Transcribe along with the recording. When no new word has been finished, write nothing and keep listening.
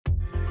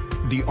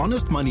The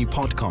Honest Money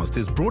podcast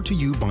is brought to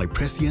you by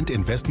Prescient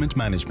Investment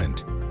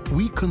Management.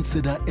 We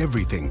consider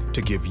everything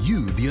to give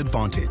you the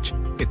advantage.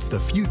 It's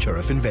the future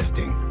of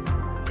investing.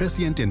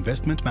 Prescient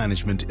Investment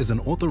Management is an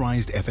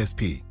authorized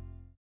FSP.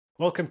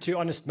 Welcome to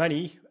Honest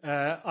Money.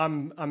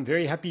 I'm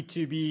very happy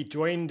to be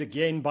joined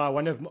again by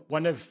one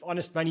of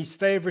Honest Money's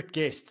favorite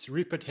guests,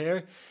 Rupert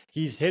Hare.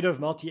 He's head of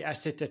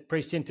multi-asset at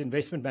Prescient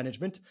Investment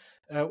Management.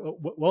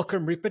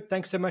 Welcome, Rupert.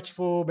 Thanks so much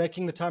for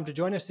making the time to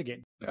join us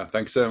again. Yeah,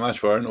 thanks so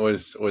much, Warren.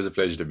 Always a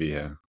pleasure to be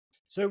here.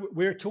 So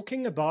we're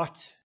talking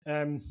about.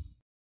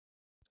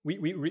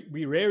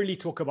 We rarely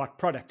talk about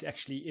product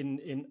actually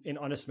in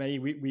Honest Money.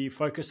 We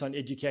focus on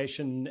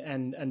education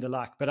and the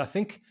like. But I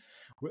think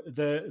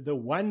the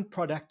one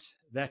product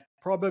that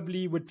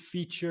probably would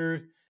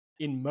feature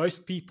in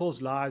most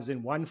people's lives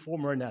in one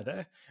form or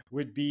another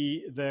would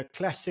be the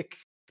classic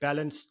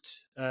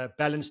balanced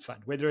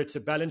fund, whether it's a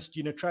balanced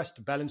unit trust,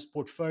 a balanced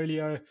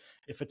portfolio,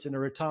 if it's in a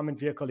retirement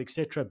vehicle,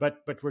 etc.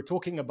 But we're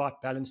talking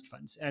about balanced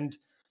funds. And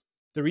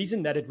the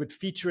reason that it would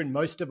feature in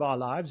most of our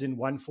lives in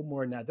one form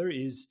or another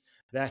is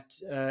that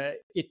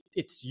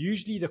it's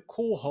usually the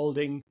core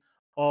holding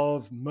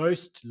of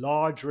most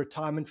large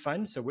retirement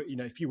funds. So,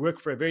 if you work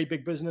for a very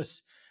big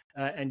business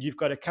and you've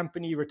got a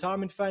company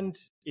retirement fund,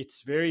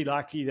 it's very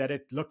likely that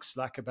it looks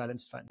like a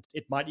balanced fund.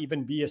 It might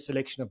even be a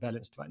selection of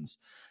balanced funds.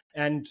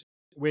 And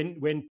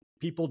when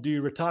people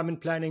do retirement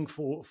planning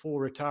for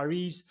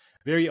retirees,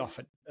 very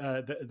often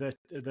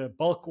the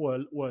bulk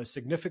or a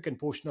significant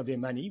portion of their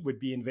money would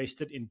be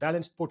invested in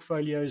balanced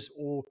portfolios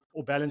or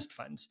balanced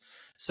funds.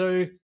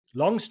 So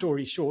long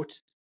story short,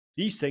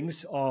 these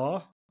things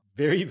are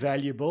very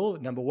valuable,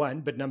 number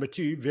one, but number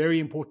two, very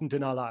important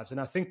in our lives.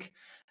 And I think,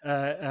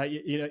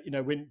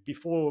 when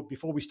before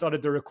we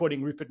started the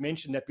recording, Rupert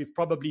mentioned that we've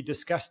probably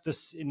discussed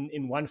this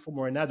in one form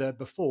or another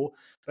before,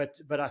 but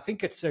I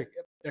think it's a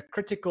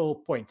critical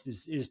point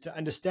is to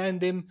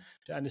understand them,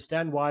 to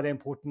understand why they're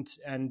important,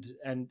 and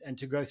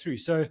to go through.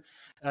 So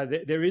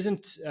there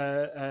isn't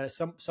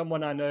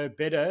someone I know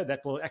better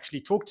that will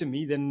actually talk to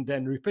me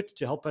than Rupert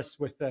to help us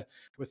with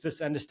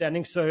this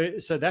understanding. So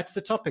that's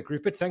the topic,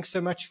 Rupert. Thanks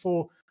so much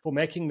for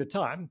making the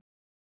time.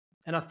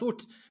 And I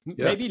thought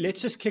maybe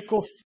let's just kick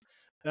off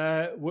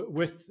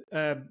with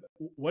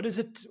what is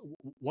it?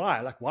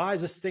 Why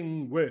does this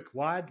thing work?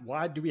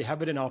 Why do we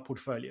have it in our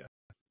portfolio?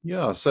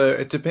 Yeah, so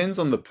it depends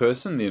on the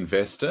person, the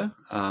investor.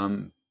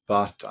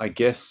 But I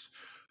guess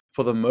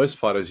for the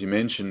most part, as you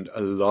mentioned,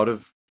 a lot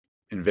of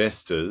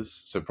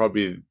investors, so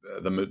probably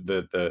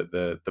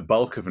the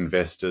bulk of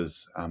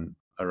investors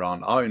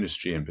around our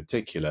industry in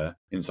particular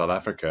in South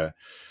Africa,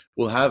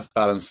 will have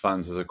balanced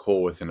funds as a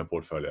core within a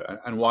portfolio.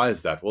 And why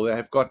is that? Well, they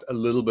have got a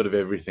little bit of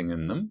everything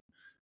in them.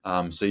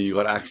 So you've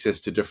got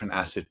access to different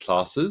asset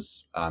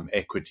classes,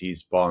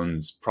 equities,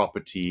 bonds,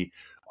 property,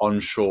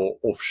 onshore,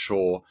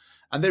 offshore,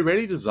 and they're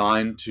really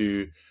designed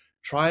to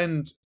try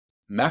and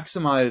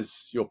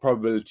maximize your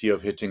probability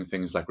of hitting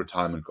things like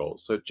retirement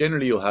goals. So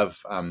generally you'll have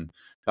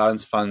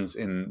balanced funds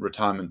in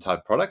retirement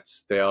type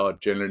products. They are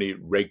generally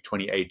Reg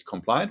 28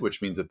 compliant,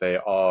 which means that they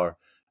are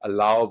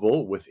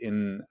allowable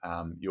within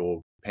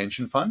your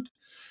pension fund.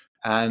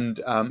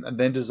 And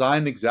then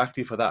designed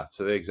exactly for that.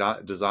 So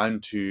they're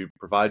designed to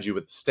provide you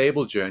with a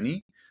stable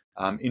journey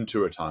into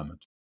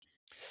retirement.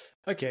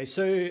 Okay,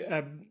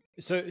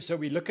 so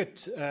we look at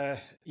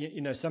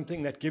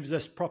something that gives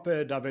us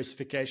proper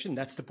diversification.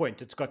 That's the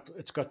point. It's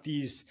got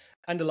these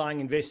underlying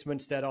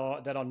investments that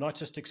are not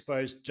just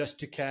exposed just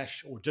to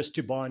cash or just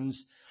to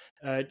bonds,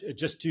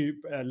 just to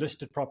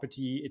listed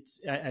property.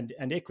 And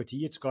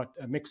equity. It's got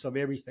a mix of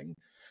everything.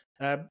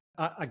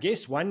 I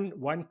guess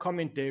one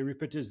comment there,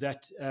 Rupert, is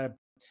that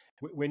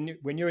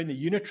when you're in the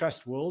unit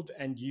trust world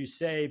and you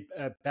say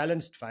a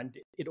balanced fund,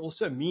 it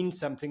also means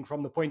something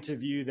from the point of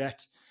view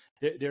that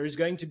there is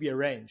going to be a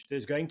range.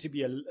 There's going to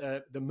be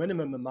the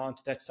minimum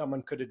amount that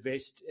someone could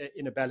invest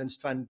in a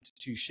balanced fund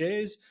to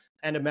shares,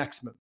 and a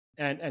maximum,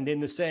 and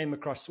then the same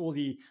across all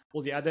the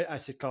other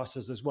asset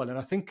classes as well. And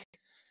I think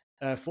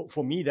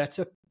for me that's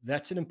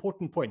an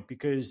important point,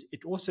 because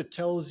it also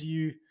tells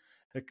you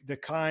the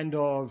kind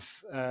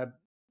of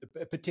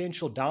a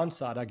potential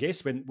downside, I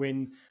guess,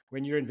 when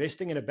you're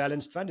investing in a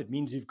balanced fund. It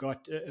means you've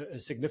got a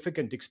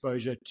significant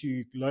exposure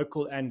to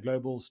local and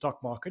global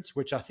stock markets,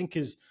 which I think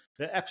is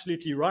the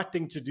absolutely right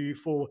thing to do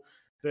for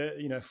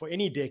for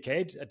any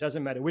decade. It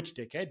doesn't matter which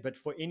decade, but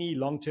for any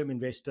long-term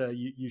investor,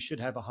 you should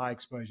have a high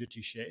exposure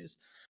to shares.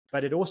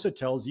 But it also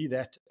tells you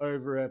that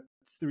over a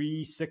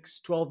 3,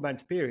 6,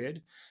 12-month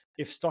period,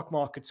 if stock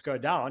markets go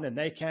down, and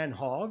they can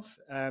halve,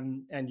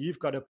 and you've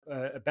got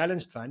a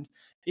balanced fund,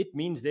 it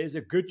means there's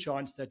a good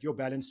chance that your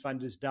balanced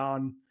fund is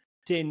down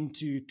 10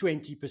 to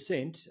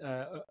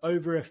 20%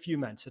 over a few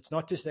months. It's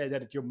not to say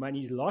that your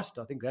money's lost.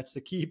 I think that's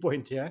the key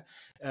point here.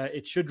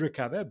 It should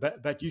recover,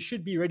 but you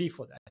should be ready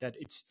for that. That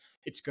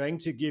it's going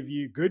to give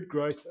you good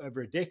growth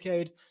over a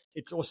decade.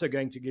 It's also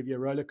going to give you a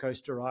roller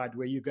coaster ride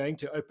where you're going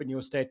to open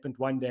your statement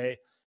one day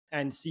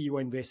and see your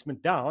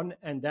investment down,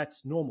 and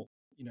that's normal.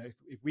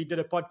 if we did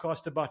a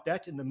podcast about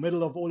that in the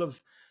middle of all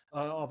of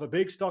a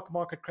big stock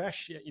market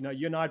crash,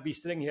 you and I'd be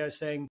sitting here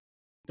saying,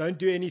 don't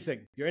do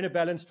anything. You're in a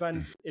balanced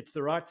fund. It's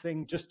the right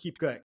thing. Just keep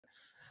going.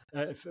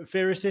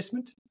 Fair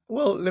assessment?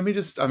 Well, let me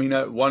just,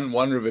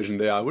 one revision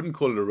there. I wouldn't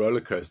call it a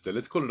roller coaster.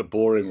 Let's call it a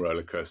boring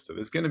roller coaster.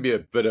 There's going to be a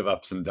bit of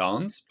ups and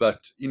downs, but,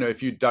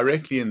 if you're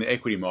directly in the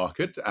equity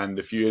market, and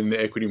if you're in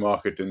the equity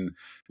market in,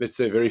 let's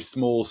say, very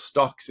small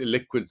stocks,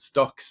 illiquid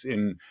stocks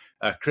in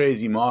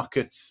crazy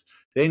markets,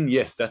 then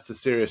yes, that's a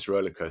serious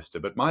roller coaster.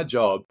 But my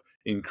job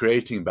in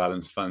creating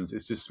balanced funds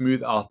is to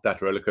smooth out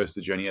that roller coaster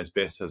journey as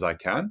best as I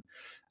can.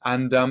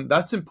 And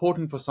that's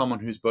important for someone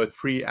who's both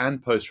pre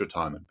and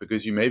post-retirement,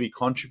 because you may be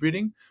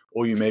contributing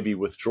or you may be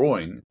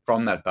withdrawing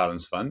from that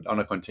balanced fund on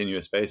a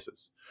continuous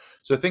basis.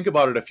 So think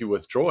about it. If you're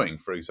withdrawing,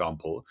 for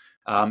example,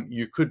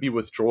 you could be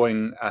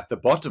withdrawing at the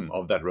bottom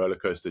of that roller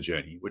coaster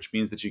journey, which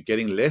means that you're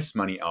getting less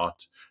money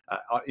out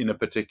in a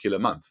particular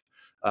month.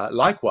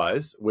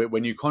 Likewise,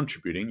 when you're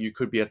contributing, you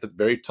could be at the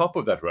very top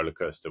of that roller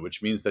coaster,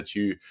 which means that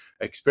you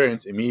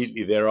experience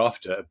immediately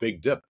thereafter a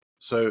big dip.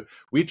 So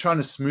we're trying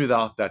to smooth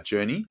out that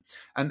journey.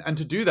 And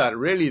to do that,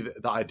 really,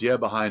 the idea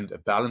behind a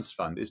balanced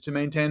fund is to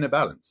maintain a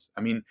balance.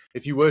 I mean,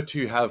 if you were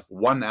to have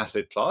one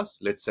asset class,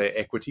 let's say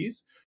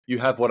equities, you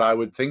have what I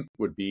would think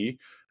would be,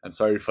 and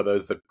sorry for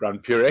those that run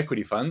pure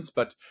equity funds,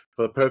 but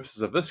for the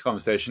purposes of this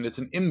conversation, it's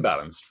an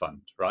imbalanced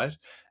fund, right?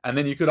 And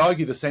then you could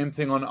argue the same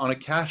thing on a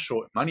cash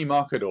or money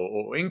market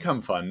or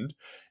income fund.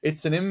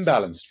 It's an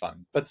imbalanced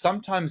fund. But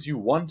sometimes you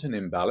want an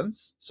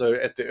imbalance. So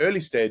at the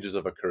early stages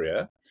of a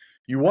career,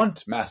 you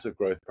want massive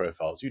growth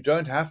profiles. You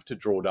don't have to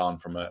draw down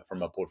from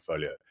a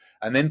portfolio.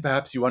 And then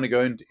perhaps you want to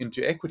go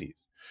into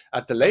equities.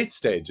 At the late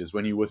stages,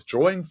 when you're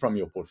withdrawing from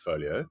your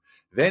portfolio,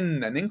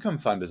 then an income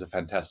fund is a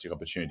fantastic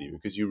opportunity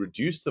because you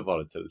reduce the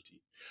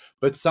volatility.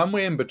 But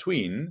somewhere in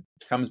between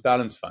comes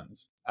balance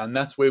funds. And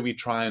that's where we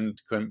try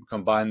and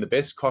combine the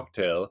best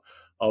cocktail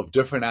of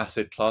different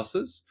asset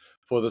classes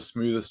for the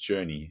smoothest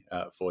journey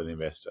for the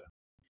investor.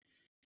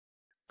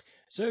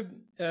 So,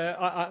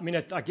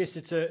 I guess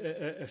it's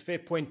a fair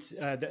point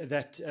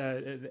that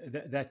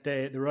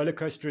the roller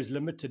coaster is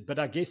limited. But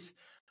I guess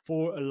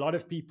for a lot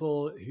of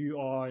people who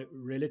are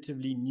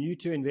relatively new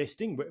to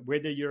investing,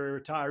 whether you're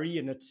a retiree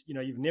and it's,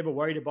 you've never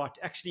worried about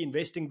actually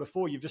investing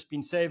before, you've just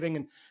been saving,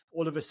 and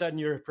all of a sudden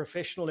you're a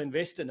professional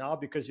investor now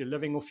because you're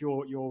living off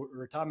your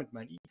retirement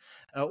money,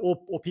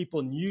 or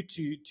people new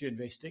to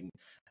investing,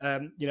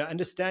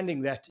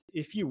 understanding that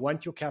if you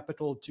want your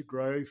capital to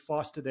grow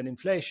faster than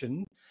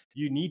inflation,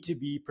 you need to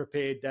be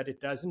prepared that it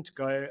doesn't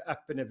go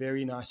up in a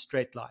very nice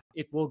straight line.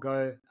 It will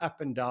go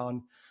up and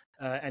down.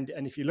 And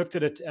if you looked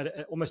at it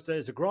almost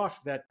as a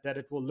graph, that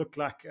it will look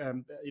like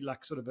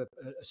sort of a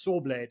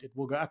saw blade. It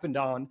will go up and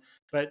down,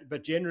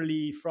 but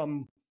generally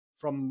from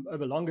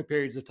over longer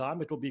periods of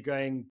time, it will be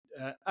going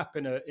up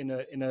in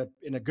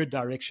a good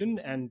direction.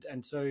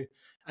 And so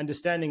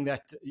understanding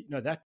that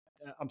that.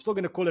 I'm still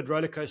going to call it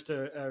roller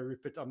coaster,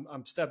 Rupert.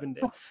 I'm stubborn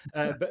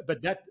there,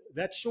 but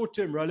that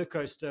short-term roller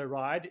coaster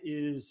ride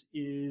is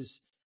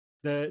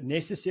the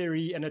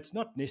necessary, and it's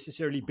not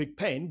necessarily big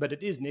pain, but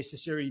it is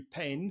necessary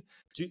pain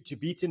to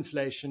beat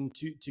inflation,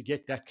 to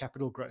get that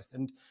capital growth.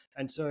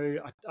 And so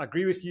I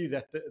agree with you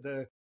that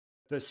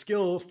the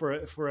skill for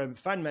a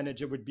fund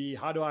manager would be,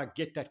 how do I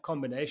get that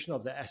combination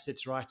of the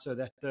assets right so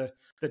that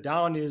the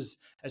down is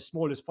as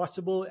small as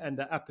possible and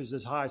the up is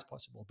as high as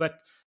possible.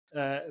 But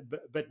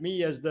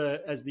me as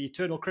the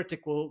eternal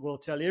critic will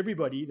tell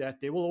everybody that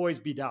there will always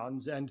be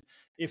downs, and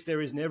if there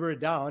is never a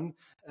down,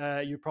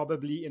 you're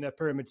probably in a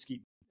pyramid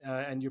scheme.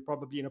 And you're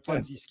probably in a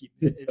Ponzi scheme.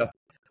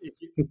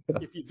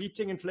 If you're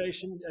beating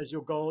inflation as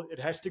your goal, it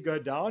has to go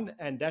down,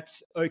 and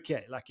that's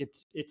okay. Like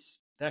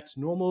that's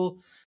normal.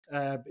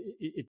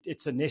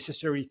 It's a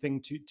necessary thing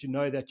to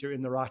know that you're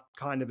in the right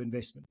kind of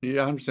investment.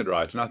 Yeah, 100%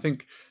 right. And I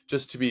think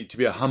just to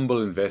be a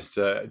humble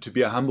investor, to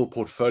be a humble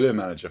portfolio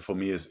manager for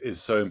me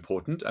is so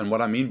important. And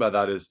what I mean by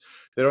that is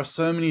there are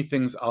so many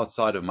things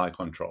outside of my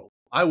control.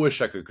 I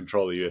wish I could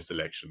control the US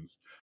elections,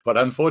 but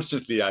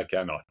unfortunately I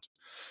cannot.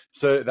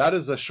 So that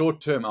is a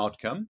short-term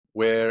outcome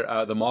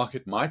where the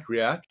market might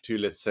react to,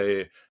 let's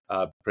say,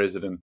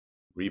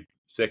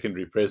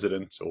 secondary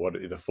president, or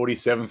the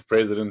 47th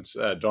president,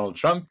 Donald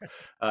Trump,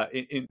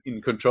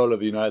 in control of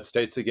the United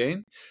States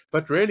again.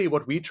 But really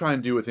what we try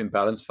and do within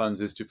balanced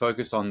funds is to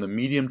focus on the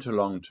medium to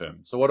long term.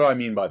 So what do I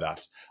mean by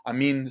that? I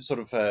mean sort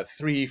of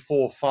 3,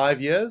 4,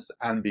 5 years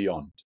and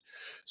beyond.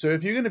 So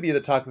if you're going to be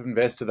the type of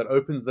investor that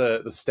opens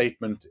the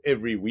statement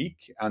every week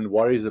and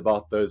worries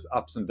about those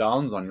ups and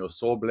downs on your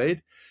saw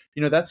blade,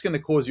 that's going to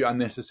cause you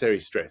unnecessary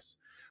stress.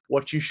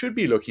 What you should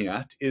be looking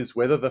at is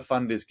whether the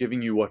fund is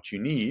giving you what you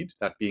need,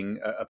 that being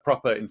a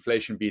proper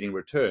inflation-beating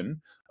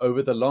return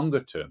over the longer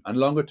term, and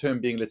longer term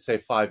being, let's say,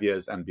 5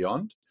 years and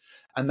beyond.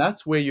 And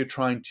that's where you're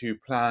trying to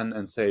plan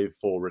and save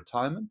for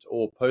retirement,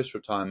 or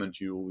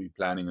post-retirement, you will be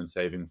planning and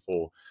saving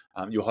for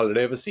your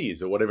holiday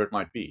overseas or whatever it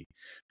might be.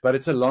 But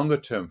it's a longer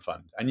term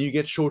fund, and you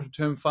get shorter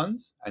term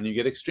funds and you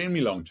get extremely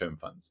long term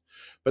funds.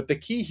 But the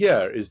key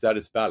here is that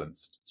it's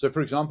balanced. So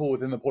for example,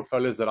 within the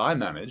portfolios that I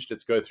manage,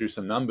 let's go through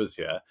some numbers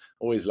here.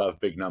 Always love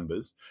big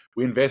numbers.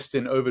 We invest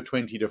in over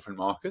 20 different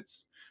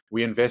markets.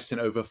 We invest in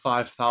over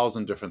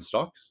 5,000 different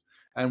stocks,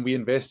 and we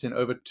invest in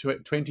over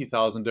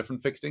 20,000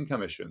 different fixed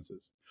income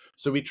issuances.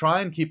 So we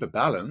try and keep a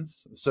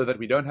balance so that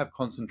we don't have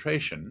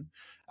concentration.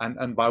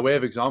 And by way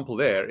of example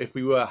there, if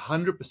we were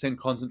 100%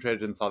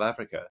 concentrated in South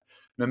Africa,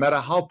 no matter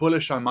how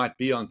bullish I might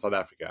be on South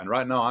Africa, and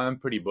right now I am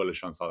pretty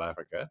bullish on South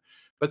Africa,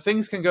 but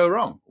things can go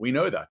wrong. We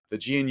know that.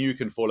 The GNU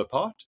can fall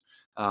apart.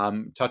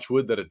 Touch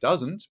wood that it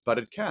doesn't, but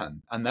it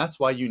can. And that's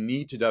why you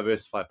need to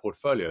diversify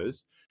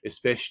portfolios,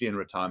 especially in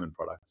retirement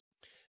products.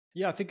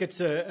 Yeah, I think it's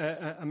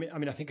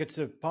I think it's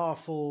a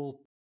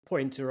powerful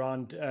point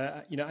around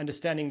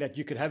understanding that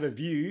you could have a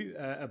view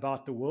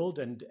about the world,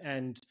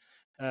 and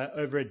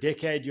over a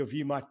decade your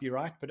view might be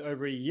right, but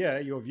over a year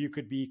your view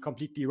could be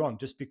completely wrong,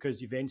 just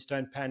because events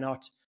don't pan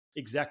out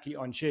exactly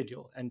on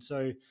schedule. And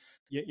so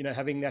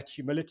having that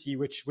humility,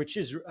 which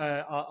is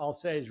I'll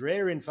say is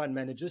rare in fund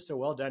managers, so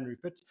well done,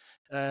 Rupert,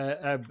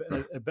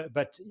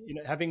 but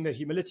having the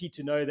humility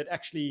to know that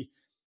actually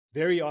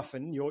very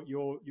often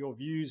your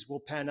views will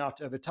pan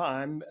out over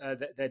time.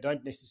 That they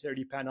don't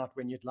necessarily pan out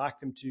when you'd like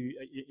them to,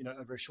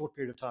 over a short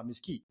period of time, is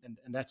key. And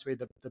that's where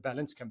the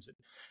balance comes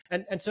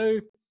in. And so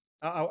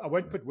I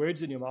won't put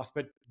words in your mouth,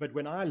 but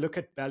when I look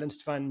at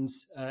balanced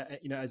funds,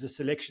 as a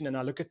selection, and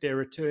I look at their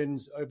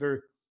returns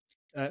over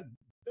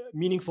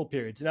meaningful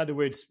periods, in other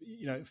words,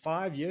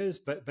 5 years,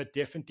 but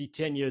definitely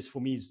 10 years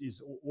for me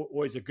is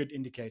always a good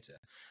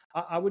indicator.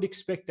 I would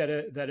expect that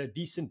a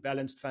decent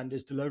balanced fund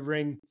is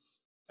delivering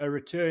a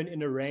return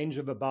in a range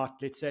of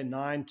about, let's say,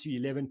 9 to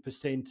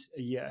 11%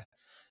 a year.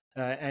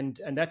 And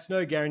that's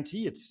no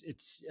guarantee.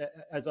 It's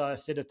as I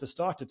said at the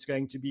start, it's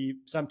going to be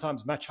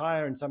sometimes much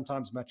higher and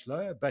sometimes much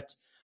lower. But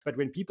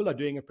when people are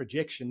doing a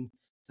projection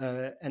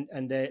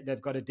and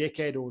they've got a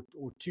decade or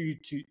two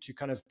to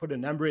kind of put a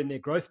number in their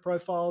growth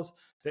profiles,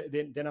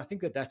 then I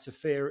think that's a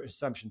fair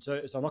assumption.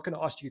 So I'm not going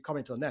to ask you to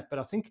comment on that, but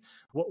I think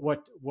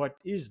what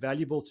is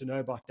valuable to know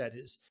about that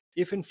is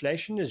if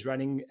inflation is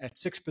running at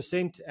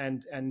 6%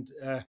 and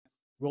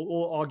we'll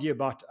all argue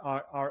about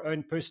our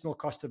own personal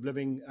cost of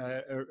living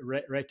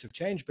rate of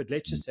change, but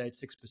let's just say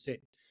it's 6%.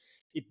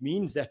 It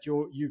means that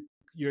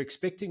you're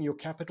expecting your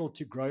capital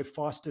to grow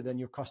faster than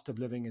your cost of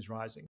living is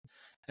rising.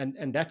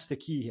 And that's the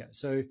key here.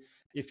 So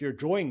if you're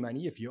drawing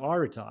money, if you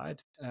are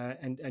retired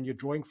and you're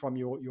drawing from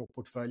your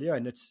portfolio,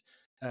 and it's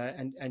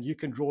and you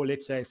can draw,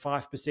 let's say,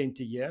 5%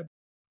 a year,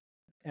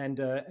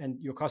 and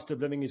your cost of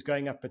living is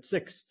going up at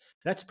 6%,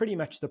 that's pretty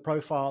much the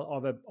profile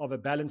of a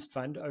balanced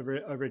fund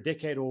over a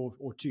decade or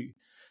two.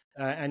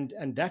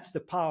 And that's the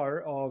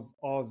power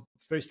of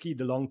firstly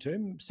the long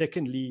term,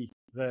 secondly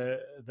the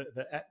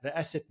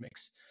asset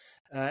mix,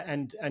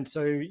 and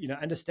so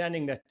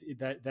understanding that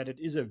it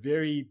is a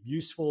very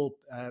useful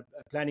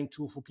planning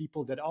tool for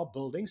people that are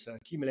building, so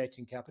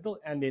accumulating capital,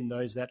 and then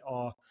those that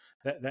are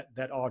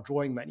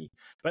drawing money.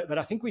 But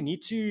I think we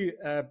need to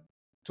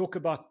talk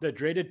about the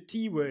dreaded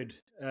T word,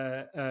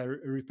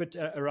 Rupert,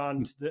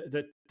 around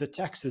the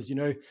taxes.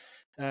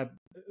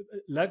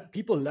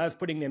 People love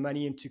putting their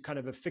money into kind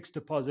of a fixed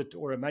deposit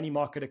or a money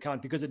market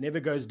account because it never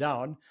goes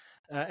down.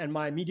 And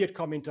my immediate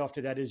comment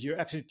after that is, you're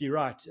absolutely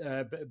right,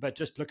 but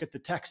just look at the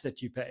tax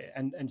that you pay.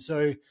 And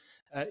so,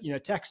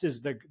 tax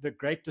is the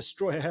great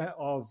destroyer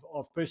of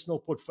personal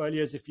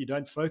portfolios if you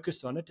don't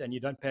focus on it and you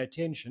don't pay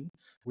attention.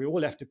 We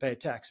all have to pay a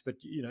tax, but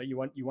you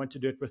want to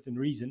do it within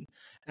reason.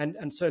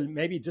 And so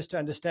maybe just to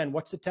understand,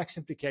 what's the tax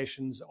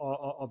implications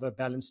of a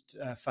balanced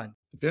fund?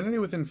 Generally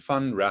within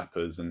fund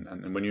wrappers,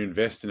 and when you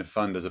invest in a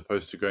fund as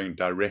opposed to going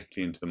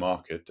directly into the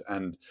market,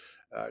 and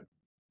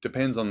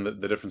depends on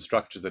the different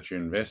structures that you're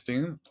investing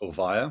in or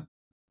via.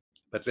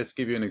 But let's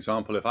give you an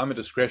example. If I'm a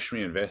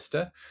discretionary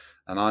investor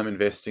and I'm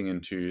investing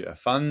into a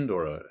fund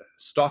or a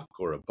stock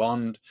or a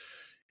bond,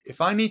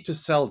 if I need to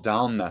sell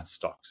down that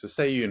stock, so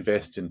say you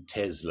invest in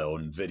Tesla or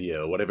Nvidia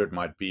or whatever it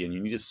might be, and you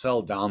need to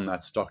sell down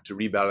that stock to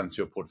rebalance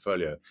your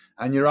portfolio,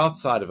 and you're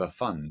outside of a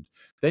fund,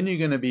 then you're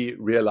going to be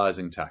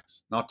realizing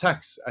tax. Now,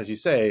 tax, as you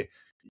say,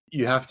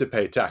 you have to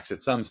pay tax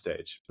at some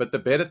stage, but the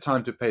better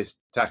time to pay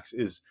tax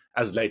is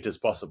as late as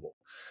possible.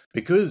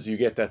 Because you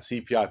get that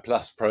CPI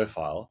plus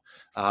profile,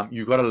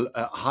 you've got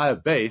a higher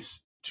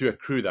base to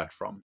accrue that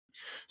from.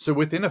 So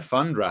within a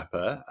fund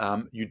wrapper,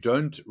 you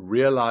don't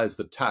realize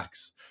the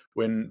tax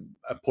when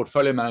a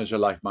portfolio manager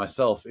like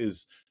myself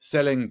is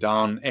selling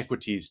down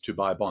equities to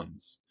buy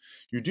bonds.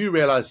 You do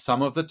realize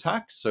some of the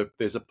tax, so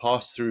there's a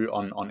pass-through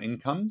on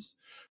incomes,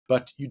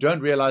 but you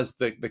don't realize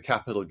the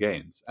capital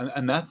gains.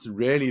 And that's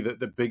really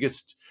the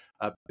biggest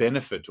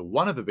benefit, or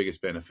one of the biggest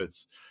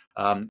benefits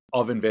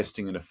of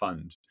investing in a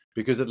fund,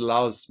 because it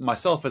allows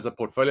myself as a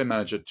portfolio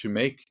manager to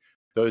make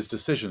those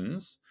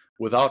decisions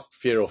without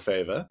fear or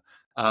favor.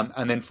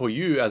 And then for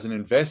you as an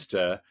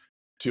investor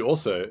to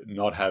also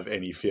not have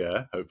any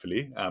fear,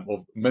 hopefully,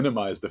 or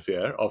minimize the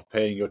fear of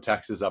paying your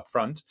taxes up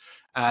front,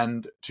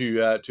 and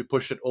to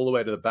push it all the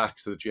way to the back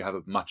so that you have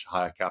a much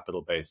higher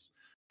capital base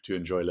to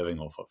enjoy living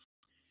off of.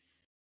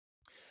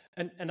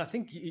 And I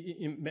think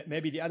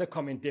maybe the other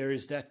comment there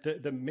is that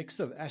the mix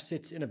of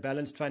assets in a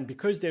balanced fund,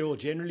 because there will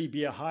generally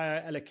be a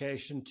higher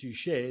allocation to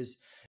shares,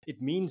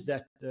 it means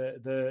that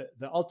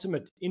the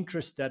ultimate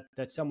interest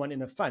that someone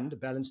in a fund, a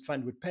balanced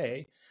fund, would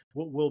pay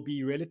will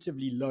be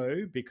relatively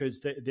low, because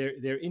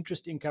their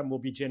interest income will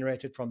be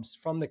generated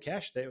from the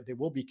cash. There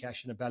will be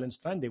cash in a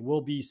balanced fund. There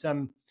will be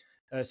some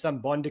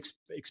bond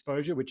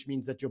exposure, which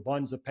means that your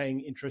bonds are paying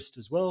interest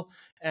as well.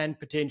 And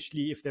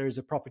potentially, if there is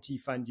a property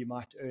fund, you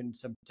might earn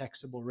some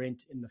taxable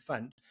rent in the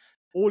fund.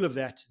 All of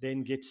that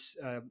then gets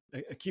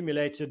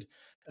accumulated,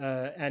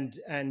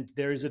 and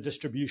there is a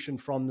distribution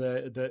from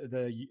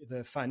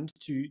the fund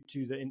to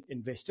the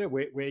investor,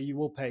 where you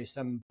will pay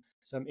some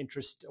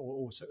interest,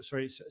 or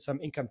some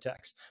income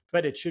tax,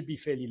 but it should be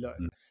fairly low.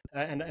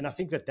 And I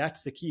think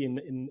that's the key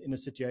in a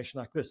situation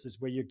like this, is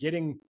where you're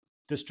getting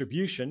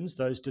distributions.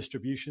 Those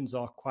distributions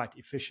are quite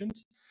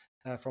efficient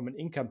from an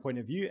income point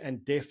of view,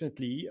 and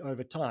definitely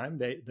over time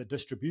the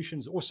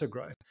distributions also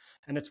grow.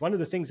 And it's one of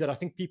the things that I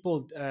think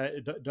people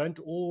don't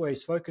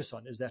always focus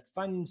on, is that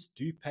funds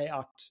do pay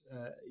out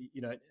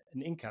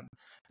an income.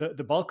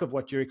 The bulk of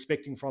what you're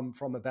expecting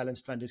from a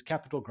balanced fund is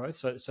capital growth,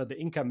 so the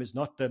income is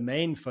not the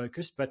main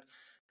focus. But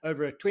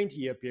over a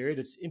 20-year period,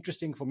 it's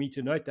interesting for me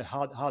to note that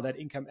how that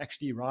income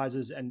actually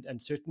rises,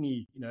 and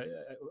certainly,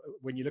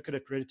 when you look at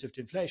it relative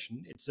to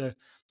inflation,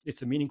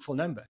 it's a meaningful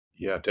number.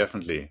 Yeah,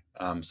 definitely.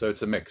 So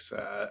it's a mix.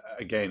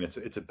 Again,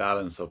 it's a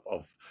balance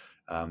of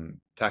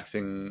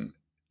taxing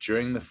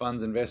during the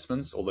fund's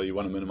investments, although you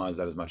want to minimize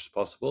that as much as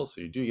possible.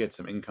 So you do get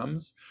some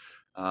incomes,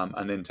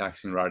 and then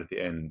taxing right at the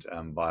end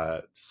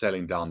by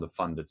selling down the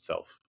fund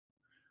itself.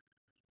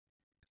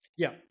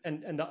 Yeah,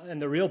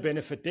 and the real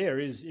benefit there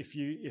is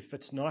if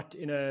it's not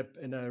in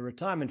a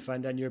retirement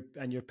fund, and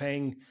you're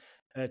paying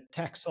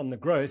tax on the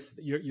growth,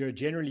 you're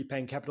generally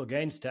paying capital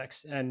gains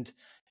tax. And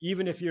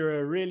even if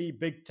you're a really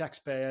big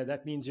taxpayer,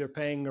 that means you're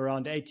paying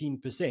around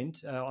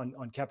 18%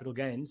 on capital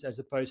gains, as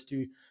opposed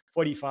to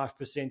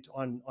 45%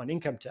 on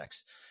income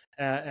tax.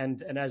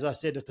 And as I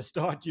said at the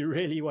start, you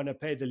really want to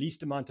pay the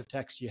least amount of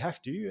tax you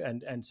have to,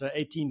 and so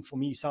 18 for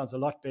me sounds a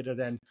lot better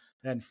than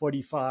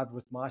 45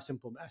 with my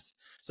simple maths.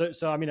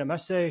 So I mean, I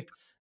must say,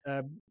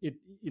 I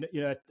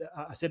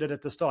said it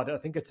at the start, I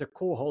think it's a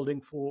core holding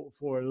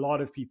for a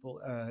lot of people,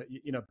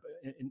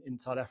 in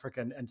South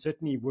Africa, and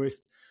certainly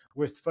worth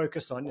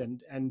focus on.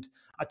 And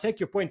I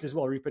take your point as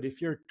well, Rupert.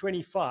 If you're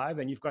 25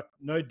 and you've got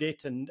no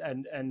debt and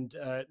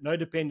no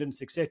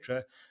dependents,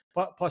 etc.,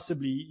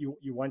 possibly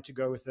you want to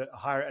go with a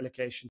higher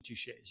allocation to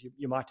shares.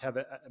 You might have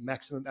a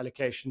maximum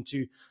allocation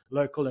to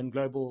local and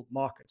global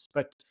markets,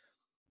 but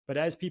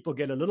as people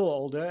get a little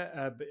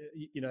older,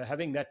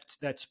 having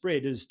that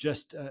spread is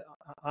just,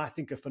 I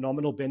think, a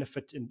phenomenal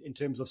benefit in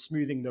terms of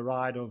smoothing the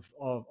ride of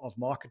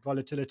market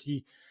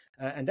volatility,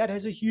 and that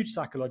has a huge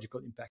psychological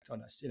impact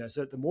on us.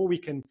 So the more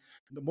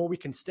we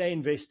can stay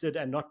invested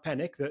and not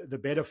panic, the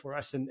better for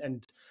us.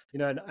 And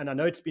I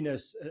know it's been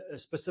a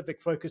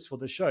specific focus for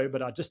the show,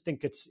 but I just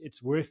think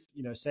it's worth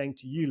saying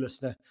to you,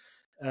 listener,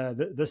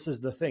 this is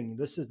the thing.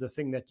 This is the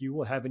thing that you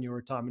will have in your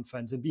retirement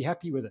funds, and be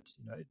happy with it.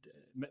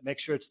 Make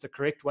sure it's the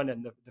correct one,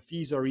 and the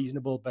fees are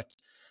reasonable. But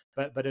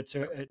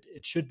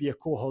it should be a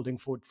core holding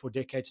for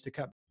decades to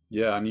come.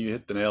 Yeah, and you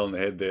hit the nail on the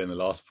head there in the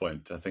last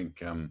point. I think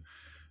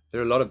there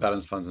are a lot of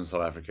balanced funds in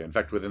South Africa. In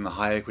fact, within the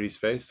high equity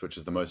space, which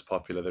is the most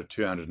popular, there are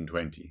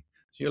 220.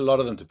 So you have a lot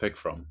of them to pick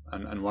from.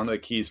 And one of the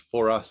keys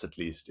for us, at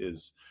least,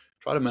 is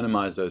try to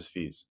minimize those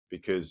fees,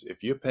 because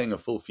if you're paying a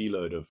full fee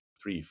load of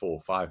 3,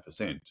 4,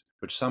 5%,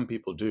 which some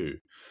people do.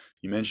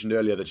 You mentioned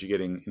earlier that you're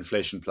getting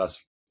inflation plus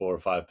 4 or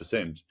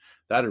 5%.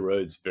 That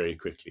erodes very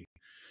quickly.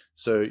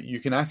 So you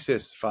can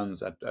access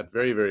funds at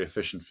very, very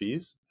efficient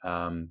fees.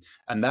 And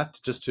that,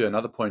 just to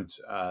another point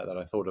that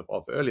I thought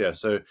of earlier.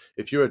 So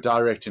if you're a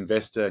direct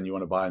investor and you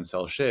want to buy and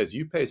sell shares,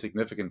 you pay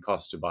significant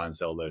costs to buy and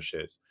sell those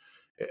shares.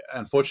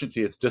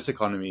 Unfortunately, it's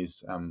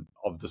diseconomies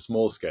of the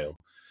small scale.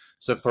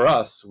 So for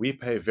us, we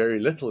pay very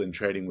little in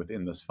trading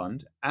within this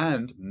fund.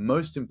 And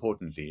most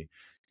importantly,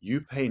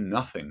 you pay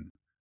nothing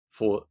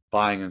for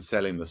buying and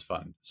selling this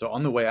fund. So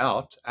on the way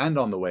out and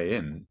on the way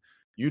in,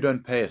 you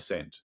don't pay a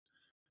cent.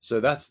 So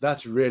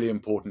that's really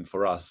important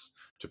for us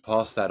to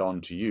pass that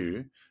on to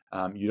you.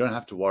 You don't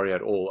have to worry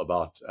at all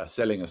about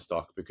selling a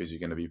stock, because you're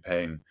going to be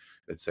paying,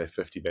 let's say,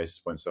 50 basis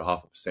points, so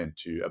 0.5%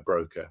 to a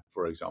broker,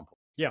 for example.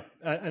 Yeah,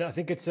 and I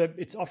think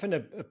it's often a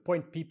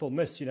point people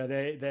miss.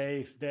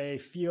 They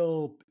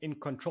feel in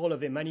control of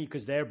their money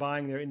because they're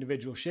buying their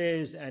individual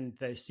shares, and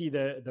they see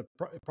the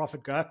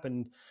profit go up,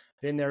 and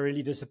then they're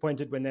really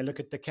disappointed when they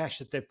look at the cash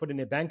that they've put in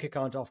their bank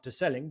account after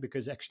selling,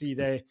 because actually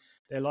they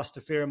lost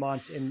a fair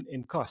amount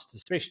in cost,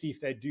 especially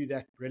if they do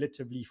that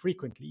relatively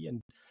frequently.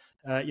 And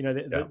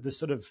the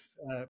sort of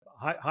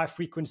high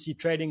frequency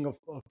trading of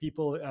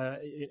people,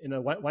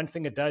 one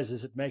thing it does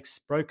is it makes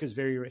brokers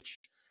very rich.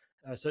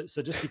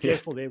 So just be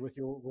careful there with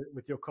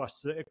your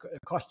costs.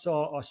 Costs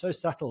are so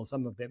subtle,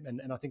 some of them,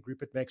 and I think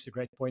Rupert makes a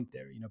great point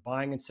there.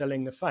 Buying and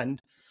selling a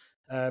fund,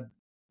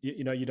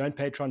 you don't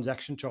pay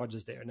transaction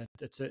charges there, and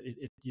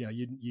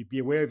you be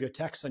aware of your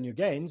tax on your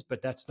gains,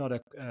 but that's not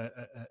a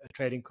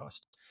trading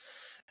cost.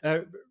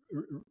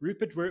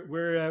 Rupert,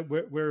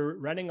 we're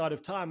running out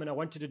of time, and I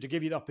wanted to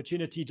give you the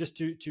opportunity just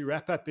to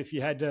wrap up. If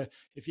you had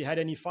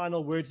any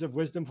final words of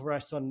wisdom for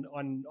us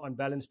on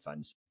balanced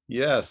funds.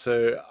 Yeah,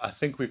 so I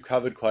think we've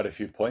covered quite a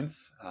few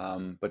points,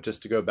 but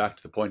just to go back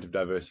to the point of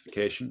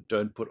diversification,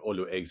 don't put all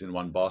your eggs in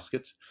one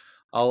basket.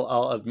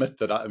 I'll admit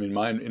that in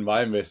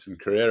my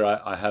investment career,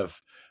 I have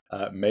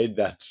made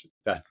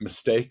that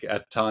mistake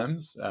at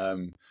times.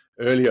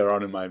 Earlier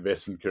on in my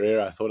investment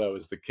career, I thought I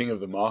was the king of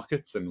the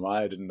markets, and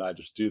why didn't I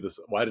just do this?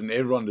 Why didn't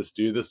everyone just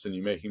do this? And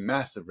you're making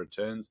massive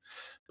returns.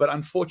 But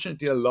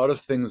unfortunately, a lot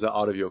of things are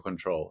out of your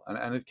control,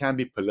 and it can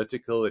be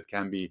political, it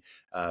can be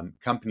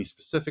company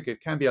specific,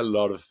 it can be a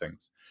lot of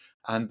things,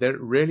 and they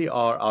really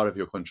are out of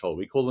your control.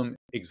 We call them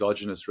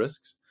exogenous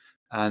risks.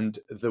 And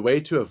the way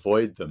to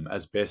avoid them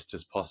as best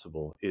as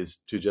possible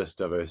is to just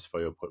diversify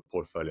your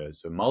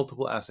portfolios. So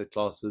multiple asset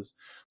classes,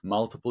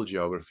 multiple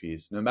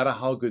geographies. No matter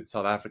how good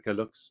South Africa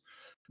looks,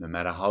 no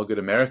matter how good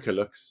America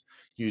looks,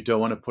 you don't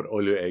want to put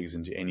all your eggs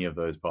into any of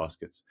those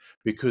baskets,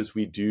 because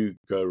we do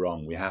go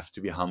wrong. We have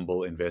to be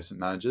humble investment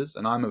managers.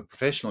 And I'm a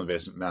professional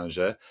investment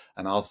manager,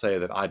 and I'll say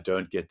that I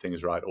don't get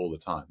things right all the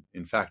time.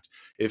 In fact,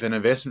 if an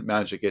investment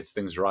manager gets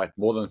things right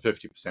more than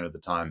 50% of the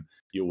time,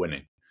 you're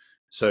winning.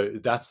 So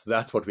that's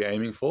what we're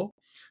aiming for.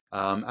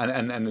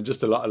 And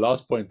just a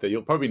last point there,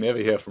 you'll probably never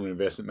hear from an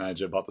investment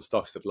manager about the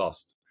stocks that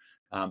lost.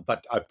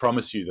 But I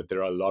promise you that there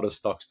are a lot of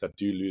stocks that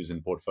do lose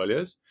in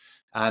portfolios.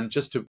 And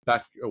just to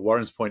back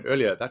Warren's point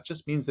earlier, that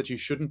just means that you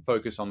shouldn't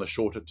focus on the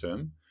shorter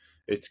term.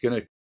 It's going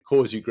to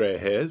cause you gray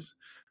hairs.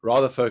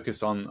 Rather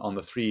focus on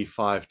the 3,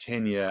 5,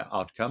 10-year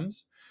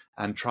outcomes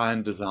and try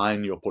and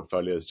design your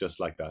portfolios just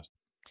like that.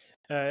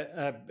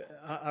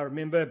 I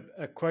remember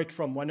a quote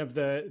from one of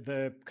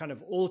the kind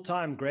of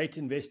all-time great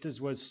investors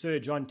was Sir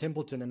John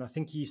Templeton, and I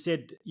think he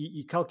said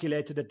he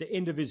calculated at the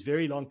end of his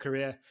very long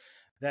career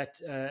that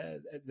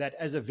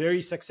as a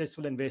very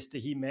successful investor,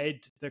 he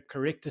made the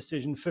correct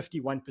decision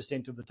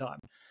 51% of the time.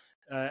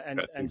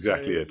 And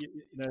exactly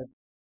so, it.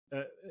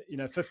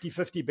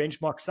 50-50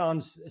 benchmark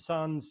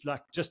sounds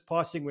like just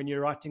passing when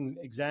you're writing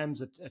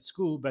exams at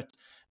school, but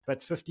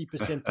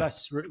 50%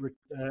 plus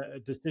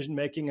decision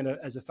making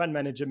as a fund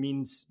manager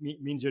means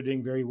you're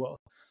doing very well.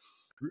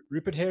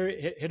 Rupert Hare,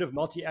 head of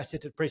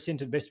multi-asset at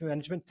Prescient Investment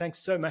Management, thanks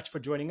so much for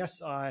joining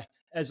us. I,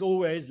 as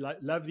always,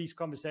 love these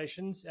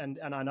conversations, and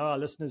I know our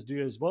listeners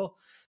do as well.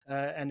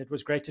 And it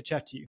was great to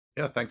chat to you.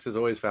 Yeah, thanks as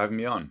always for having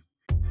me on.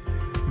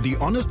 The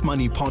Honest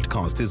Money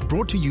podcast is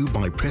brought to you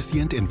by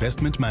Prescient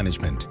Investment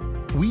Management.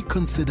 We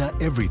consider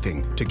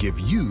everything to give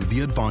you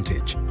the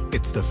advantage.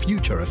 It's the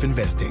future of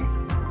investing.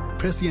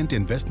 Prescient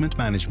Investment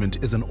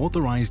Management is an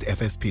authorized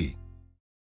FSP.